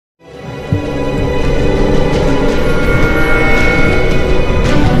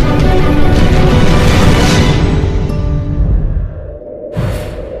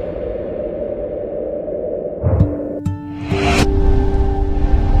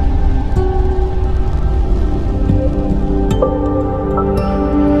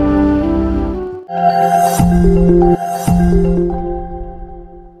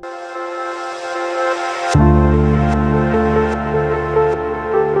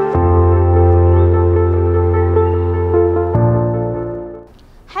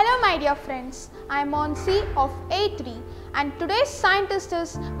Day 3, and today's scientist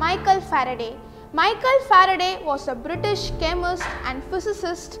is Micheal Faraday. Micheal Faraday was a British chemist and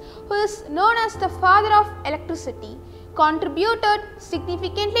physicist who is known as the father of electricity, contributed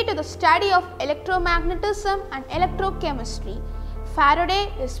significantly to the study of electromagnetism and electrochemistry.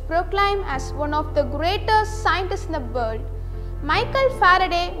 Faraday is proclaimed as one of the greatest scientists in the world. Micheal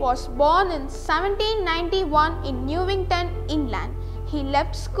Faraday was born in 1791 in Newington, England. He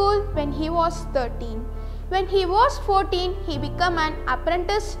left school when he was 13. When he was 14, he became an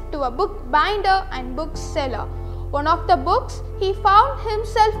apprentice to a bookbinder and bookseller. One of the books he found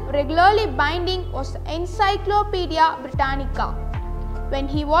himself regularly binding was the Encyclopedia Britannica. When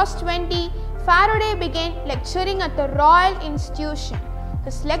he was 20, Faraday began lecturing at the Royal Institution.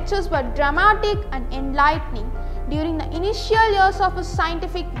 His lectures were dramatic and enlightening. During the initial years of his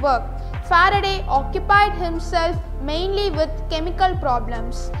scientific work, Faraday occupied himself mainly with chemical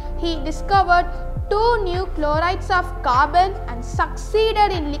problems. He discovered 2 new chlorides of carbon and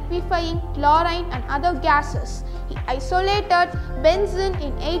succeeded in liquefying chlorine and other gases. He isolated benzene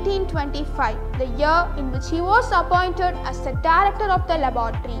in 1825, the year in which he was appointed as the director of the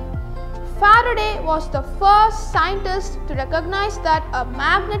laboratory. Faraday was the first scientist to recognize that a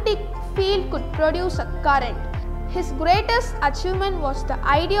magnetic field could produce a current. His greatest achievement was the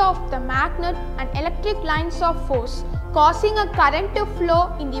idea of the magnet and electric lines of force, causing a current to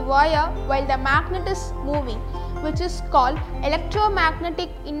flow in the wire while the magnet is moving, which is called electromagnetic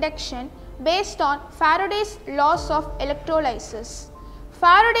induction based on Faraday's laws of electrolysis.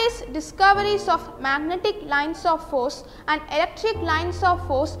 Faraday's discoveries of magnetic lines of force and electric lines of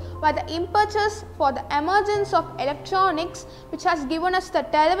force were the impetus for the emergence of electronics, which has given us the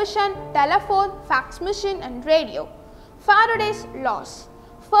television, telephone, fax machine and radio. Faraday's laws.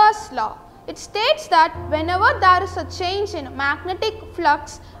 First law. It states that whenever there is a change in magnetic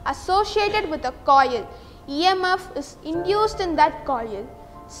flux associated with a coil, EMF is induced in that coil.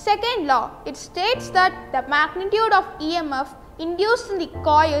 Second law. It states that the magnitude of EMF induced in the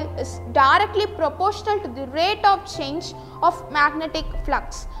coil is directly proportional to the rate of change of magnetic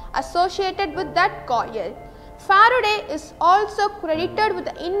flux associated with that coil. Faraday is also credited with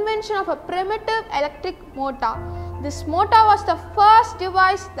the invention of a primitive electric motor. This motor was the first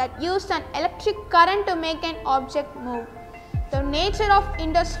device that used an electric current to make an object move. The nature of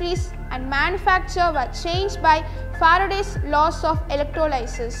industries and manufacture were changed by Faraday's laws of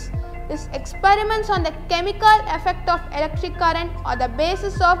electrolysis. His experiments on the chemical effect of electric current are the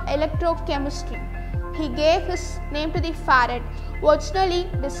basis of electrochemistry. He gave his name to the farad, originally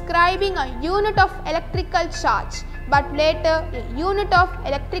describing a unit of electrical charge, but later a unit of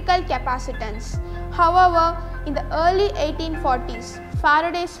electrical capacitance. However, in the early 1840s,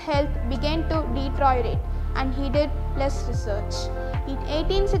 Faraday's health began to deteriorate and he did less research. In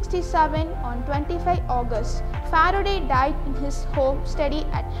 1867, on 25 August, Faraday died in his home study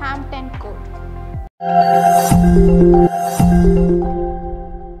at Hampton Court.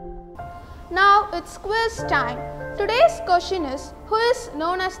 Now it's quiz time. Today's question is, who is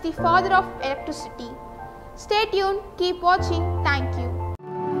known as the father of electricity? Stay tuned, keep watching, thank you.